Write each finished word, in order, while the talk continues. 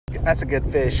That's a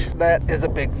good fish. That is a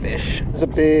big fish. It's a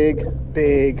big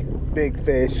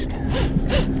fish.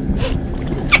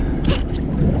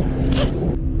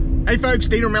 Hey folks,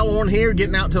 Dieter Melhorn here,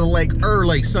 getting out to the lake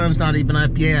early. Sun's not even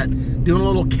up yet. Doing a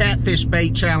little catfish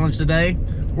bait challenge today.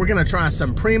 We're gonna try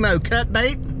some primo cut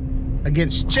bait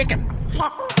against chicken.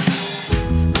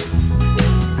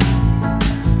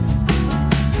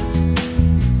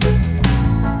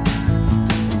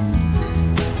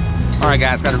 All right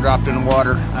guys, got her dropped in the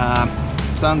water.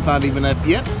 Sun's not even up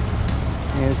yet.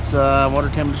 It's water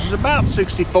temperature's about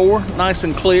 64, nice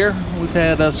and clear. We've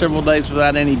had several days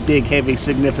without any big, heavy,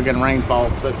 significant rainfall,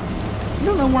 but I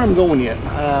don't know where I'm going yet.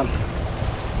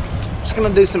 Just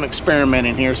gonna do some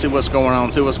experimenting here, see what's going on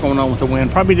with the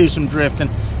wind. Probably do some drifting,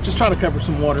 just try to cover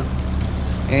some water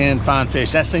and find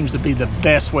fish. That seems to be the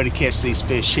best way to catch these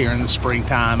fish here in the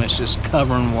springtime. It's just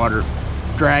covering water,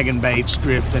 dragging baits,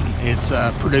 drifting. It's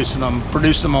producing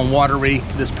them on watery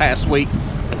this past week.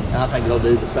 I think they'll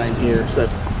do the same here. So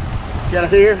get out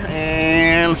here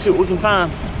and let's see what we can find.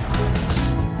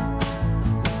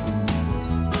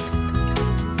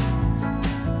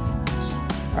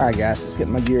 All right guys, let's get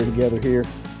my gear together here.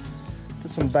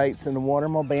 Put some baits in the water.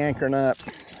 I'm gonna be anchoring up.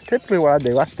 Typically what I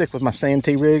do, I stick with my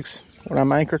santee rigs when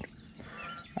I'm anchored.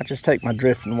 I just take my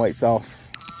drifting weights off.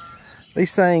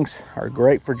 These things are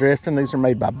great for drifting. These are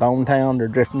made by Bone Town. They're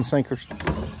drifting sinkers.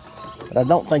 But I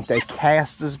don't think they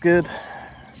cast as good.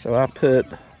 So I put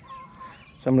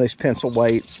some of these pencil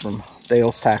weights from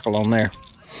Dale's Tackle on there.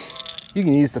 You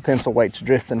can use the pencil weights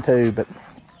drifting too, but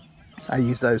I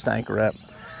use those to anchor up.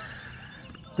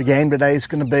 The game today is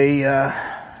going to be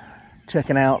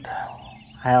checking out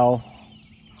how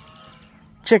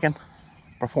chicken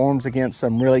performs against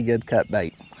some really good cut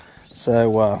bait.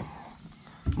 So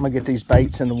I'm going to get these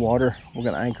baits in the water. We're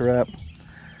going to anchor up,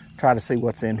 try to see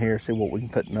what's in here, see what we can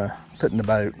put in the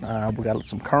boat. We got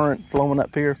some current flowing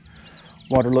up here.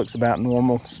 Water looks about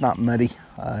normal. It's not muddy.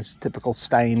 It's typical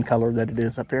stain color that it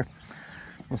is up here.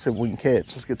 Let's see what we can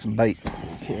catch. Let's get some bait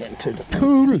here into the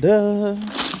cooler.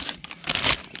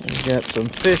 We got some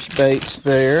fish baits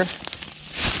there.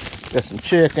 Got some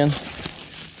chicken.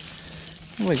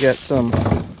 We got some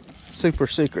super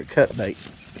secret cut bait.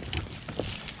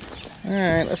 All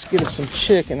right, let's get us some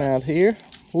chicken out here.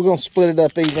 We're gonna split it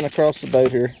up even across the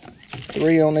boat here.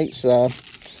 3 on each side.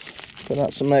 Put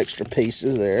out some extra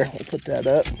pieces there. We'll put that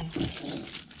up.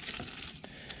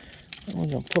 And we're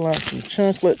gonna pull out some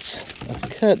chunklets of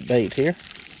cut bait here.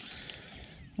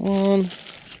 1,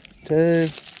 2,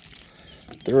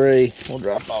 3. We'll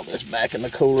drop all this back in the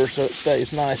cooler so it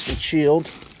stays nice and chilled.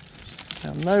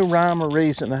 Now, no rhyme or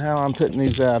reason to how I'm putting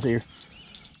these out here.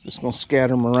 Just gonna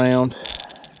scatter them around.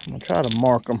 I'm gonna try to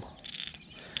mark them.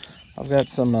 I've got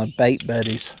some bait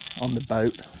buddies on the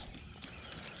boat.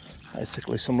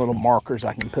 Basically some little markers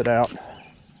I can put out.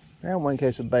 That way in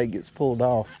case a bait gets pulled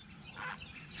off,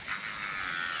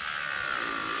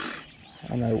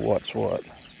 I know what's what.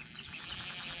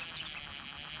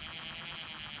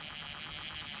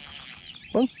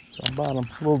 Boom, it's on bottom.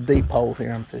 A little deep hole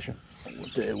here I'm fishing.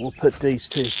 We'll put these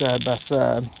two side by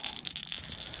side.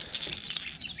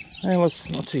 And I'll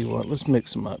tell you what, let's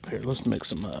mix them up here. Let's mix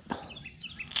them up.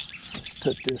 Let's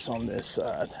put this on this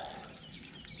side.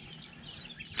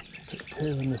 Put 2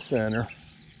 in the center.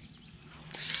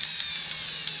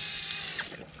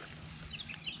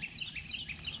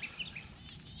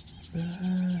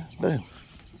 Boom.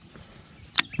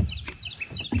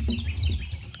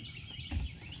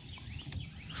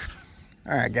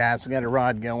 All right, guys, we got a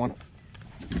rod going.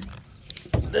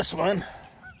 This one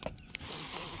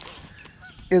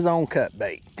is on cut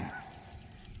bait.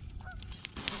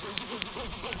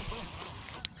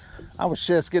 I was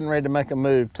just getting ready to make a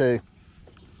move too.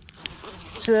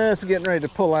 Just getting ready to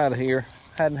pull out of here.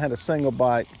 Hadn't had a single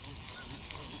bite.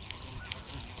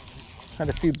 Had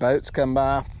a few boats come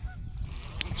by.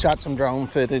 Shot some drone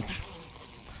footage.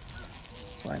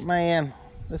 It's like, man,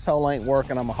 this hole ain't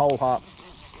working. I'm a hole hop.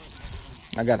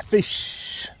 I got a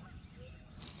fish.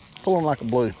 Pulling like a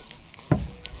blue.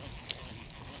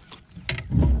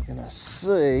 And I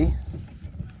see,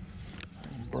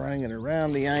 bring it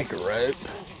around the anchor rope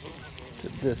to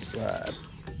this side.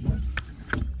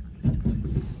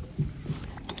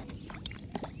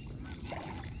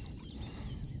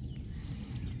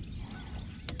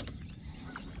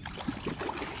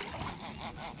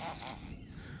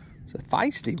 It's a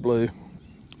feisty blue.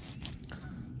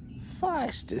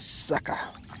 Feisty sucker.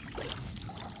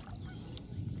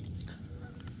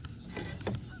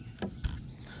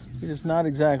 He does not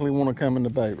exactly want to come in the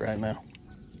boat right now.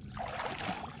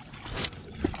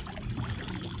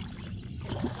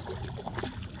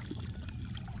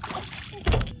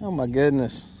 Oh my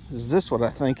goodness. Is this what I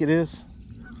think it is?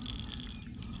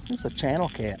 It's a channel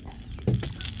cat.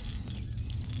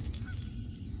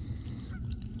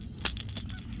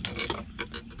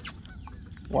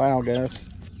 Wow, guys.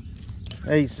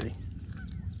 Easy.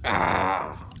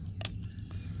 Ah.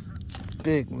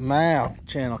 Big mouth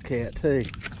channel cat too.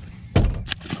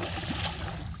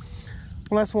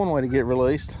 Well, that's one way to get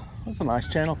released. That's a nice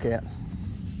channel cat.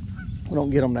 We don't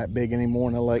get them that big anymore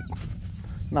in the lake.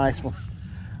 Nice one.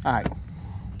 All right,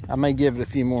 I may give it a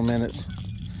few more minutes.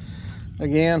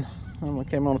 Again, I'm gonna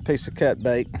come on a piece of cut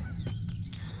bait. I'm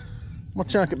gonna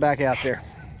chunk it back out there.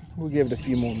 We'll give it a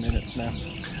few more minutes now.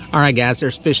 All right, guys,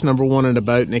 there's fish number one in the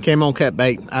boat, and it came on cut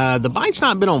bait. The bait's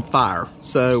not been on fire,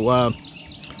 so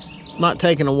not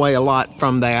taking away a lot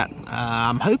from that.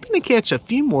 I'm hoping to catch a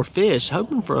few more fish,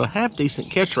 hoping for a half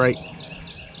decent catch rate.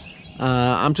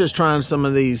 I'm just trying some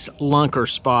of these lunker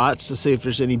spots to see if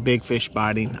there's any big fish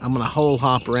biting. I'm gonna hole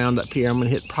hop around up here. I'm gonna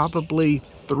hit probably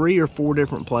 3 or 4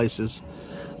 different places.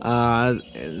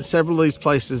 Several of these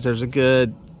places, there's a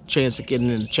good chance of getting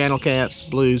into channel cats,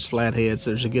 blues, flatheads.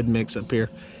 There's a good mix up here.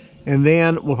 And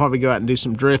then we'll probably go out and do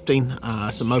some drifting,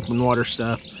 some open water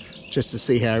stuff, just to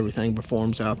see how everything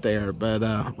performs out there. But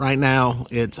right now,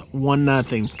 it's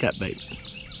 1-0 cut bait.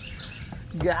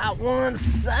 Got one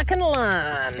second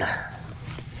line.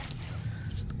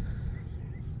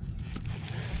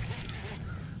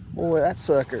 Boy, that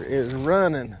sucker is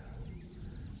running.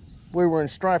 We were in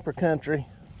striper country.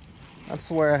 I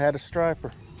swear I had a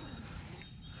striper.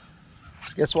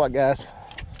 Guess what, guys?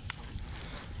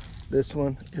 This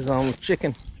one is on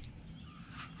chicken.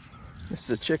 This is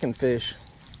a chicken fish.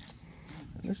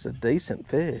 This is a decent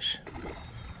fish.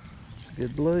 It's a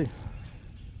good blue.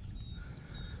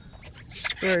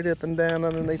 Straight up and down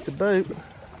underneath the boat.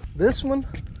 This one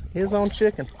is on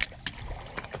chicken.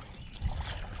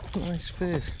 Nice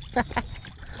fish.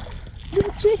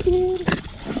 Little chicken.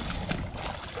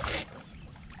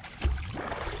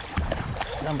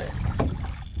 Come here.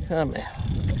 Come here.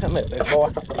 Come here, big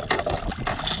boy.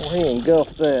 Well, he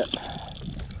engulfed that.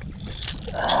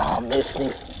 Oh, missed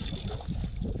him.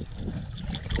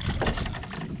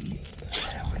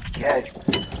 There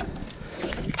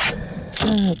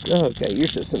we go. Okay, you're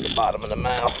just in the bottom of the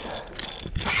mouth.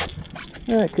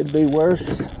 That could be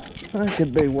worse. That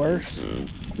could be worse.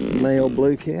 Male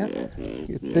blue cat.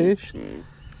 Good fish.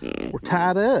 We're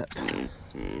tied up.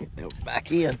 Get those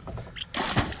back in.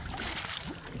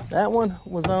 That one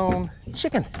was on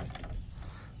chicken,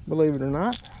 believe it or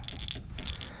not.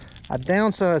 I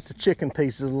downsized the chicken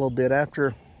pieces a little bit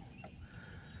after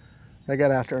they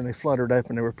got out there and they fluttered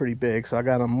open. They were pretty big, so I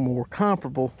got them more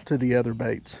comparable to the other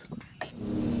baits.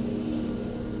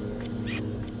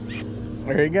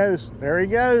 There he goes. There he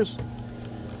goes.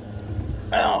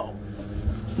 Oh,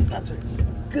 that's a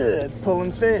good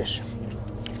pulling fish.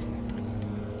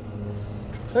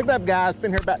 Look up, guys.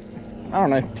 Been here about, I don't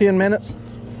know, 10 minutes.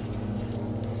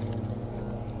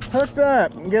 Hooked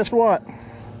up, and guess what?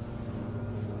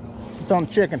 It's on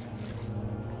chicken.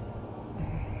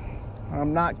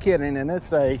 I'm not kidding, and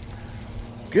it's a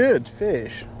good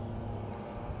fish.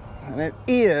 And it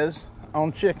is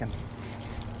on chicken.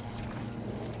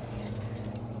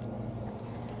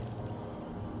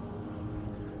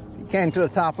 He came to the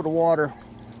top of the water.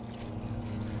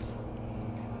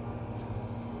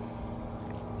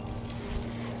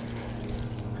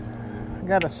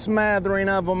 Got a smattering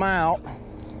of them out.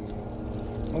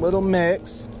 A little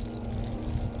mix.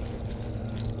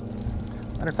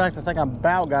 Matter of fact, I think I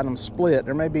about got them split.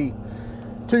 There may be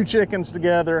 2 chickens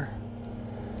together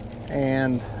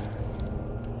and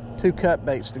 2 cut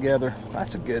baits together.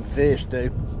 That's a good fish,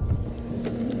 dude.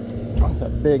 That's a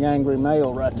big angry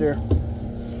male right there.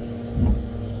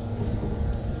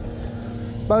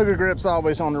 Boga grip's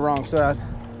always on the wrong side.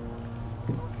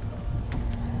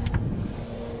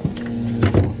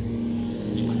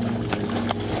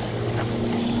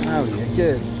 Oh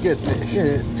yeah, good fish,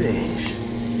 good fish.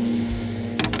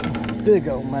 Big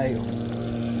old male.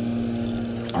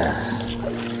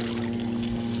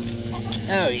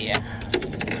 Oh yeah.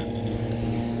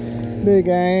 Big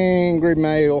angry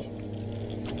male.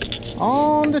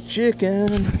 On the chicken.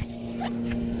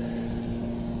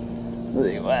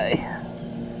 Anyway,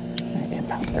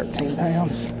 about 13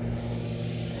 pounds.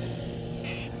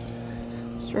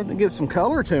 Starting to get some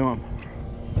color to them.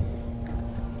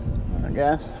 All right,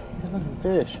 guys.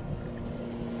 Fish.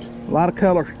 A lot of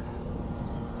color.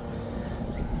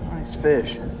 Nice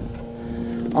fish.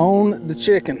 On the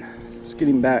chicken. Let's get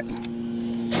him back.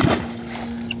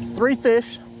 It's 3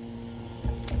 fish.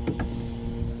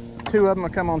 2 of them will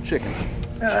come on chicken.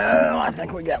 Oh, I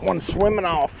think we got one swimming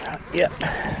off. Yep.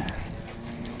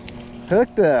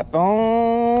 Hooked up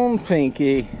on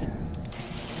Pinky.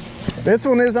 This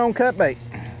one is on cut bait.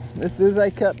 This is a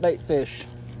cut bait fish.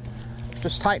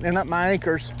 Just tightening up my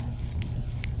anchors.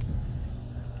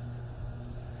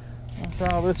 I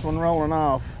saw this one rolling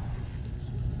off.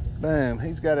 Boom,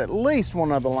 he's got at least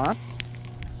one other line.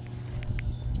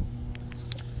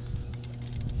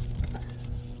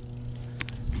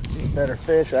 Better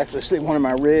fish. I actually see one of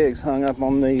my rigs hung up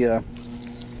on the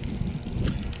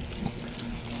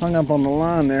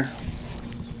line there.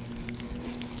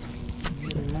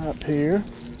 Get him up here.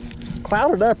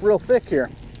 Clouded up real thick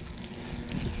here.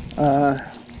 I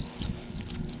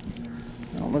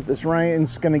don't know if this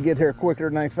rain's gonna get here quicker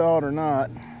than I thought or not.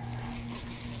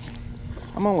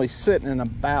 I'm only sitting in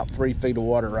about 3 feet of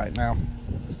water right now.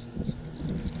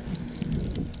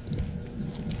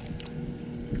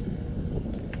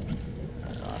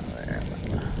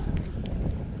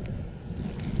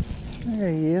 There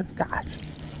he is. Gosh,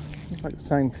 looks like the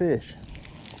same fish.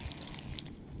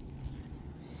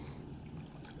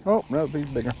 Oh, no, he's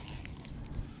bigger.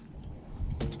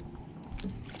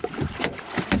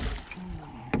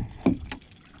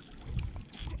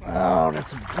 Oh,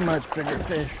 that's a much bigger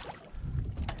fish.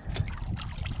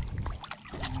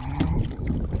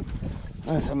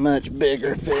 That's a much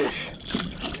bigger fish.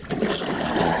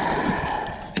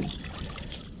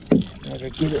 Better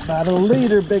get it by the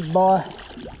leader, big boy.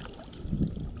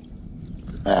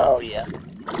 Oh, yeah.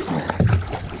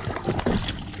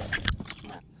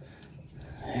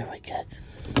 There we go.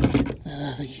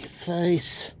 Out of your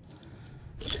face.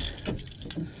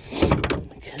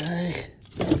 Okay.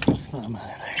 I'm out of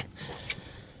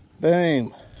there.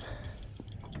 Boom.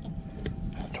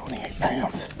 28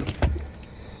 pounds.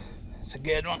 That's a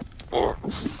good one.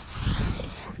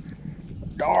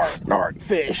 Dark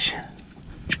fish.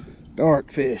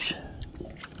 Dark fish.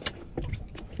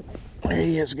 There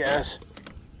he is, guys.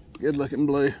 Good looking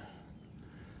blue.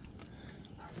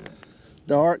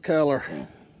 Dark color.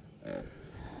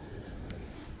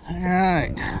 All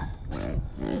right.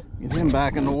 Get him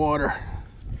back in the water.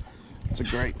 It's a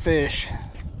great fish.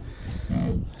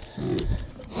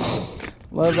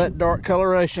 Love that dark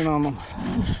coloration on them.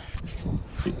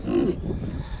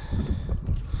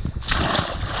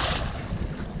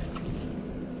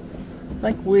 I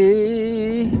think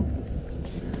we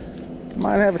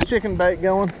might have a chicken bait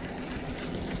going.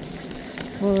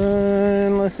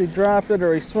 Unless he dropped it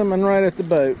or he's swimming right at the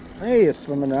boat. He is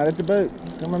swimming right at the boat.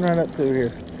 Coming right up through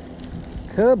here.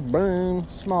 Kaboom.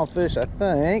 Small fish, I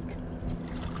think.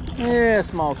 Yeah,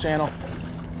 small channel.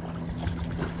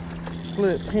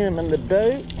 Flip him in the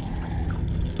boat.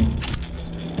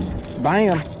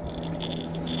 Bam.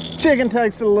 Chicken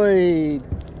takes the lead.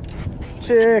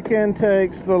 Chicken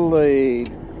takes the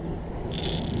lead.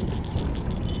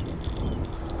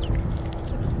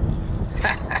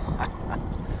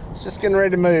 Just getting ready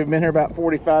to move. Been here about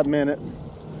 45 minutes.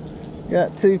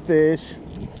 Got 2 fish.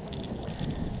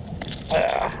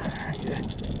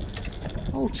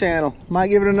 Whole channel. Might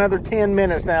give it another 10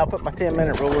 minutes now. I'll put my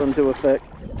 10-minute rule into effect.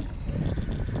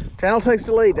 Channel takes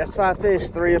the lead. That's 5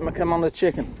 fish. 3 of them come on the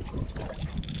chicken.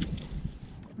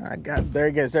 I got, there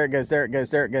it goes, there it goes, there it goes,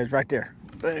 there it goes, right there.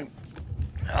 Boom.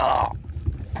 Oh,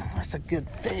 that's a good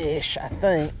fish, I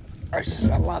think. It's just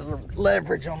got a lot of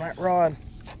leverage on that rod.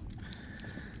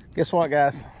 Guess what,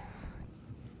 guys?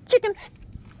 Chicken.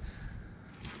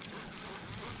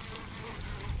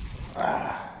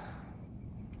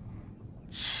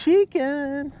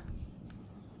 Chicken.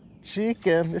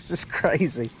 Chicken. This is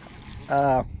crazy.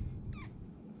 I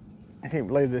can't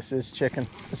believe this is chicken.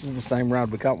 This is the same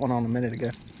rod we caught one on a minute ago.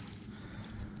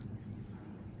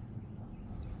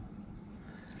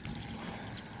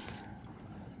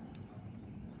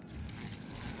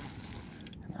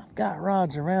 Got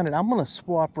rods around it. I'm going to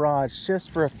swap rods just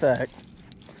for effect.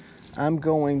 I'm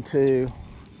going to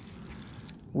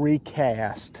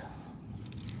recast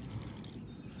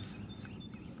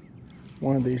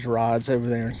one of these rods over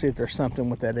there and see if there's something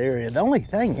with that area. The only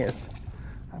thing is,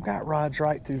 I've got rods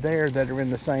right through there that are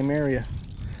in the same area.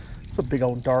 It's a big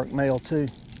old dark male too.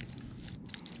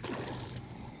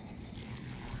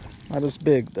 Not as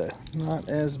big though. Not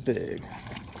as big.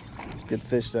 It's a good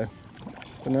fish though.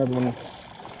 It's another one.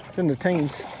 It's in the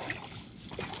teens.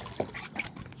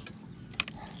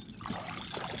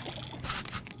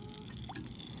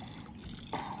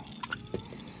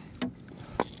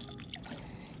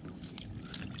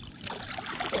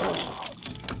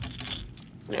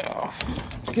 Yeah,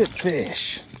 good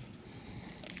fish.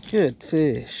 Good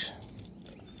fish.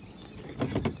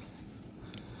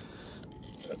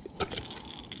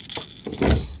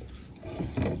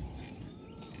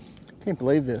 Can't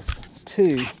believe this.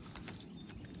 2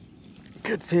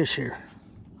 Good fish here.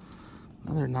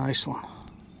 Another nice one.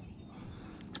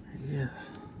 There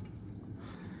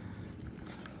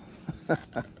he is.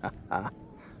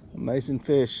 Amazing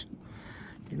fish.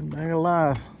 Get him back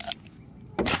alive.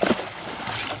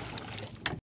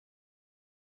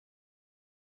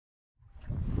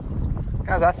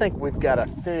 Guys, I think we've got a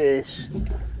fish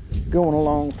going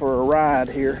along for a ride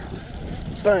here.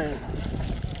 Boom.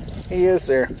 He is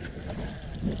there.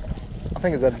 I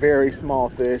think it's a very small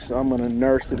fish, so I'm going to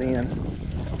nurse it in.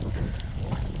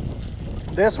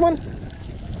 This one,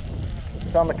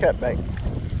 it's on the cut bait.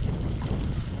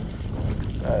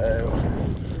 So,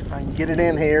 see if I can get it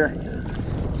in here.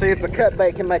 See if the cut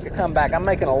bait can make a comeback. I'm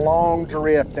making a long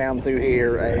drift down through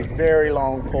here, a very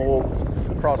long pull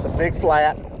across a big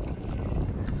flat.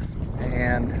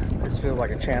 And this feels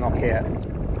like a channel cat.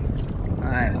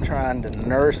 I am trying to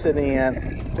nurse it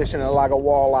in, fishing it like a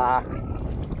walleye.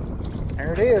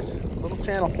 There it is, little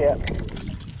channel cat.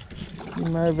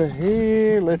 Come over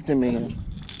here, lift him in.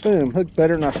 Boom, hooked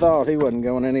better than I thought. He wasn't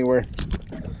going anywhere.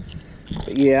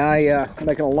 But yeah, I'm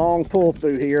making a long pull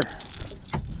through here.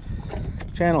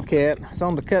 Channel cat, it's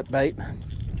on the cut bait.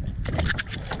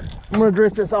 I'm gonna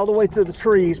drift this all the way to the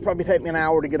trees. Probably take me an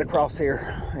hour to get across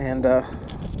here. And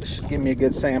this should give me a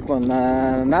good sampling.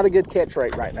 Not a good catch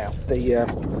rate right now. The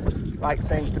light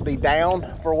seems to be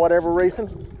down for whatever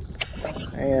reason.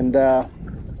 And we're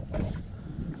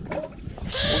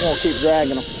gonna keep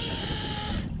dragging them.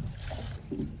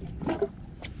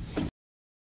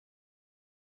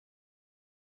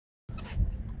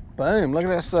 Boom, look at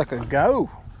that sucker go.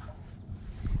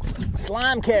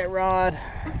 Slime cat rod.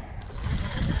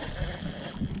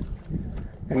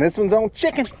 And this one's on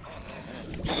chicken.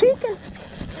 Chicken.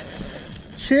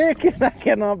 Chicken. I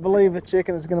cannot believe it.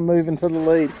 Chicken is gonna move into the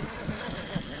lead.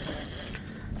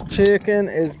 Chicken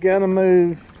is gonna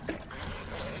move,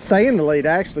 stay in the lead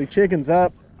actually. Chicken's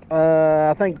up,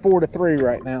 I think 4-3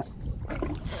 right now.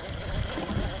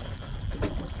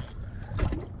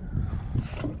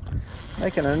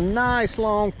 Making a nice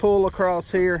long pull across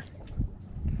here.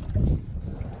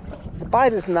 The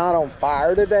bite is not on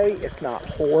fire today. It's not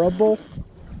horrible.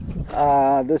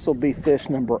 This will be fish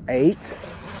number 8.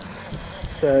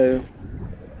 So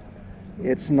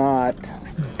it's not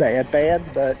bad,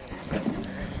 but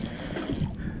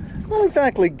not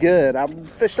exactly good. I've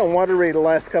fished on water reed the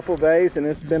last couple of days, and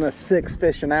it's been a 6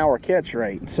 fish an hour catch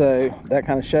rate. So that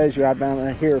kind of shows you I've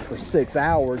been here for 6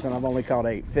 hours and I've only caught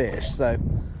 8 fish. So,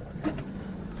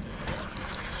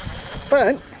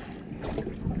 but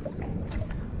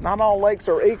not all lakes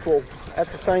are equal at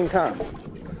the same time.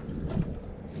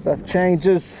 Stuff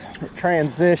changes, it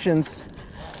transitions,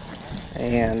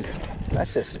 and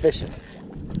that's just fishing.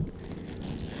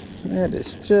 That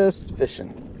is just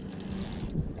fishing.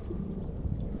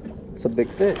 It's a big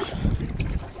fish.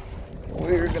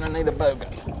 We're gonna need a boga.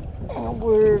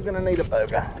 We're gonna need a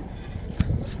boga.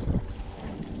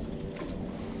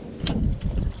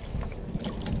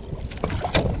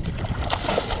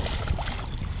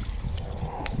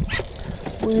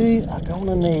 We are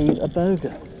gonna need a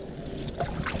boga.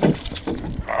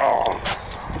 Oh.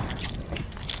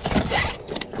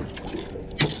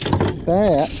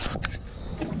 That's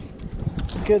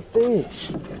a good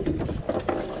fish.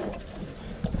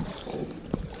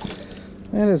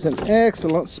 That is an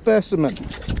excellent specimen. That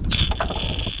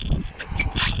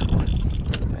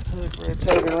hook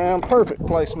rotating around. Perfect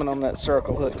placement on that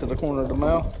circle hook to the corner of the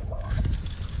mouth.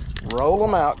 Roll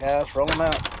them out, guys. Roll them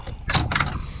out.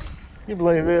 You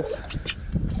believe this?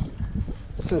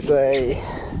 This is a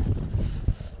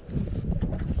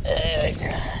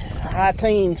high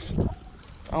teens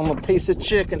on a piece of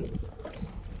chicken.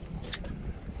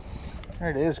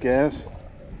 There it is, guys.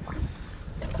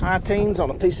 High teens on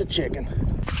a piece of chicken.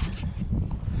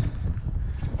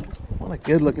 What a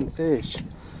good looking fish.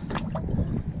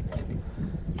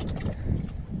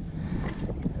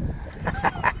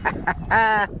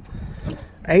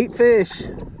 Eight fish.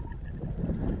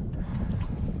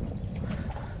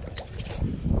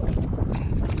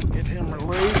 Get him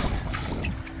released.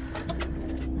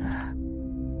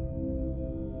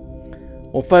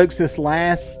 Well, folks, this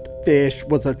last fish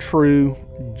was a true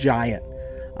giant.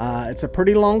 It's a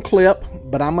pretty long clip,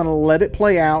 but I'm going to let it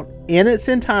play out in its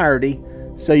entirety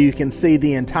so you can see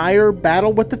the entire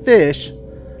battle with the fish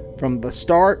from the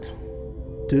start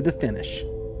to the finish.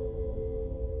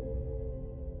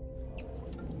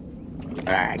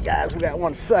 Alright guys, we got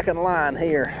one second line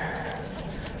here.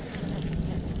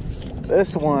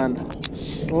 This one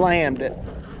slammed it.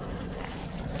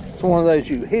 It's one of those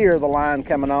you hear the line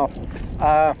coming off.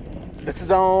 This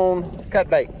is on cut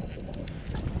bait.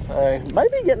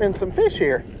 Maybe getting in some fish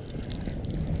here.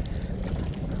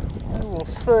 We'll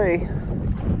see.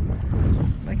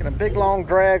 Making a big long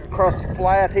drag across the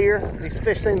flat here. These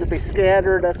fish seem to be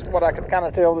scattered. That's what I could kind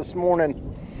of tell this morning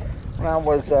when I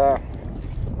was, oh,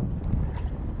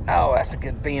 that's a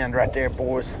good bend right there,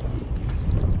 boys.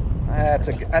 That's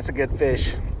a good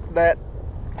fish. That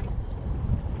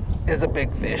is a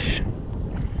big fish.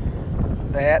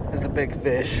 That is a big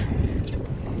fish.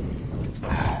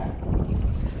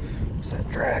 What's that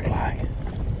drag like?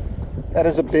 That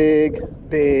is a big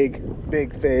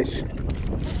fish.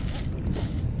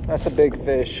 That's a big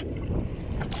fish.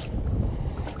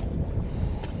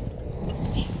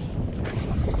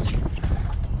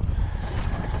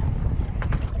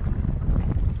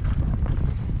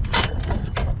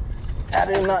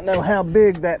 I do not know how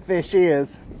big that fish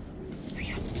is,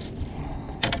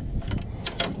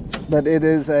 but it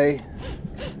is a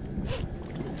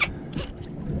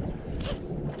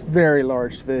very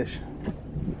large fish.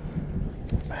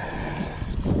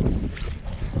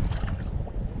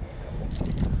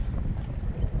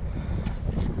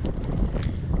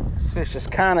 This fish is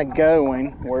kind of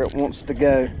going where it wants to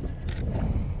go.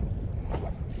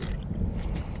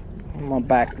 I'm gonna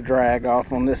back the drag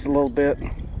off on this a little bit.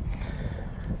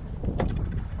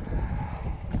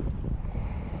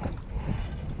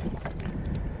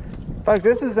 Folks,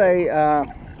 this is a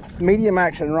medium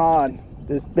action rod,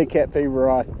 this big cat fever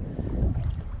rod,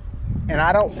 and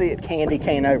I don't see it candy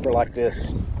cane over like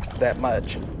this that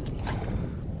much.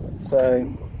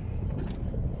 So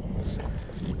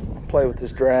I'll play with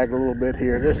this drag a little bit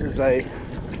here. This is a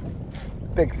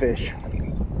big fish.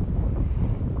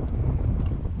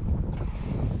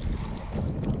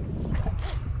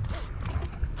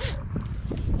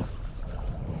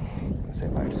 Let's see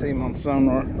if I can see him on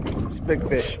sonar. It's a big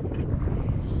fish.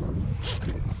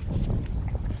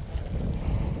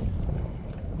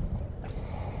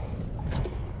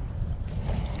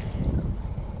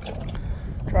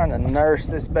 Trying to nurse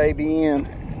this baby in.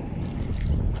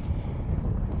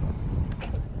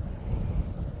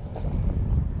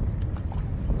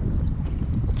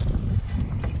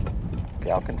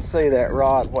 Y'all can see that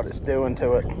rod, what it's doing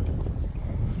to it.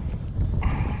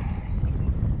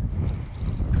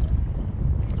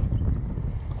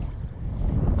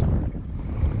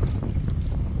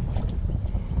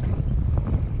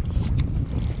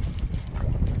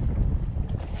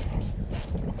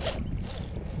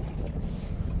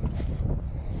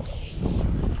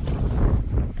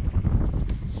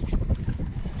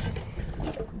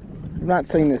 I've not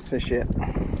seen this fish yet.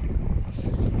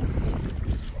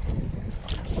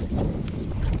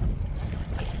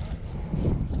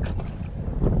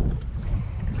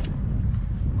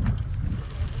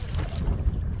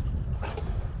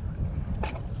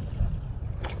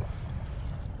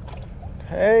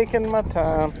 Taking my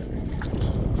time.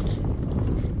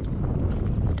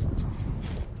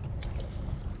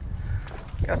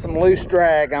 Got some loose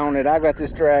drag on it. I got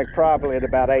this drag probably at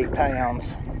about 8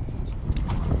 pounds.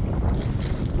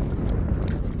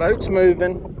 Boat's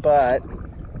moving, but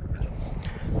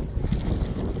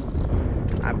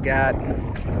I've got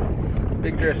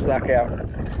big drift sock out.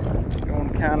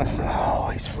 Going kind of, oh,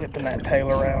 he's whipping that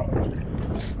tail around.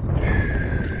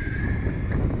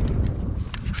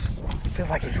 Feels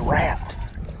like he's wrapped.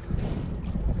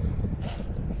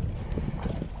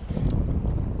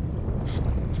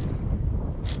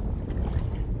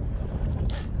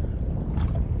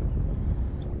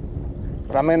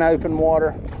 But I'm in open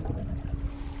water.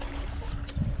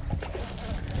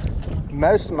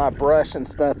 Most of my brush and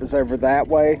stuff is over that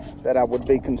way that I would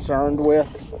be concerned with.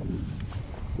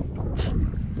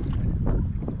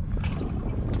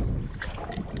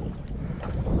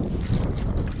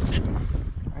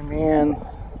 I'm in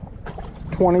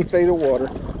 20 feet of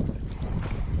water.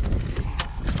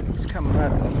 It's coming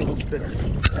up a little bit.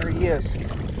 There he is.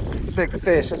 It's a big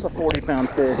fish. That's a 40-pound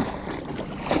fish.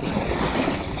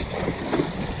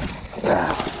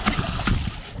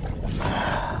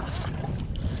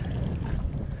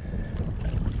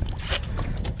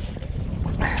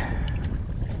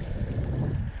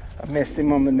 Missed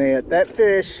him on the net. That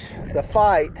fish, the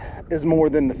fight is more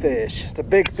than the fish. It's a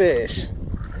big fish.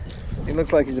 He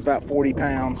looks like he's about 40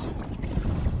 pounds.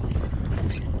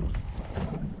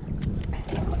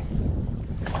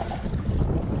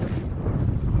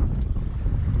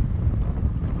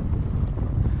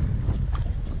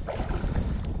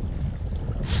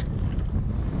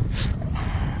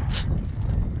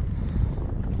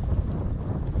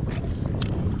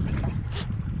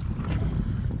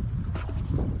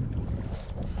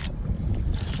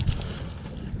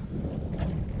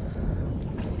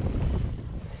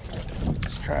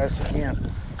 Try this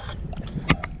again.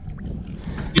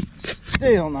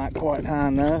 Still not quite high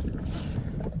enough.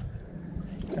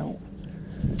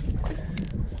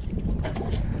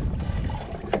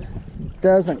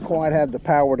 doesn't quite have the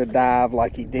power to dive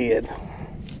like he did.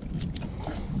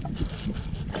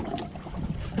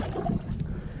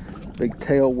 Big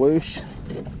tail whoosh.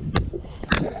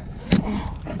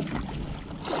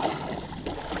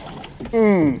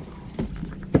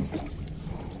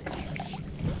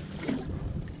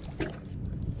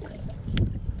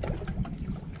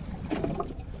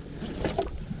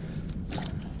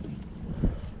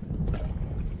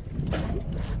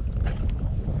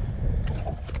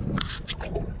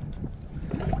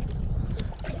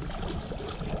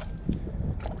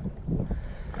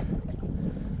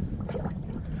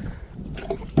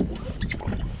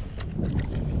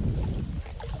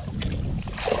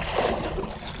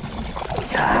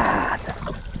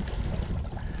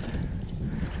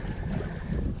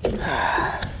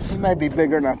 He may be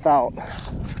bigger than I thought.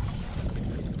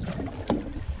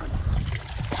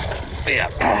 Yeah.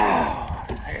 Oh,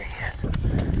 there he is.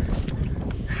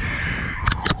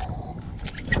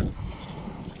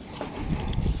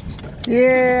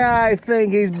 Yeah, I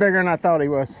think he's bigger than I thought he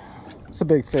was. It's a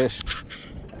big fish.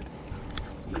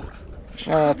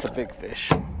 That's a big fish.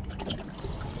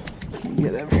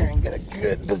 Get over here and get a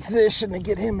good position to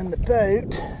get him in the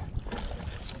boat.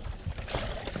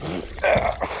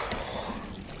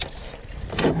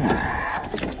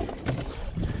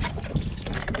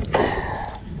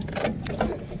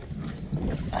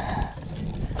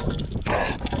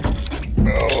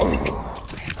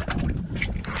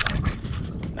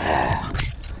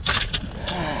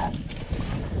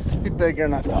 Bigger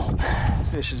than I thought. This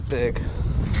fish is big.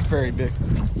 Very big.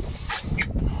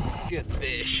 Good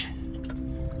fish.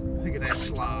 Look at that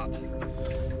slob.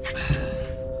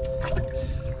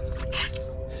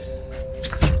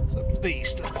 It's a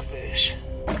beast of a fish.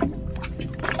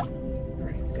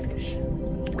 Great fish.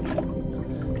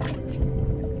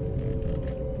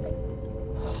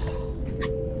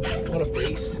 What a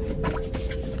beast.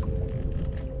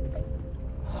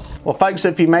 Well, folks,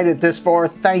 if you made it this far,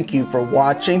 thank you for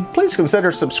watching. Please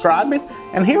consider subscribing,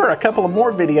 and here are a couple of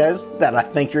more videos that I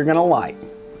think you're going to like.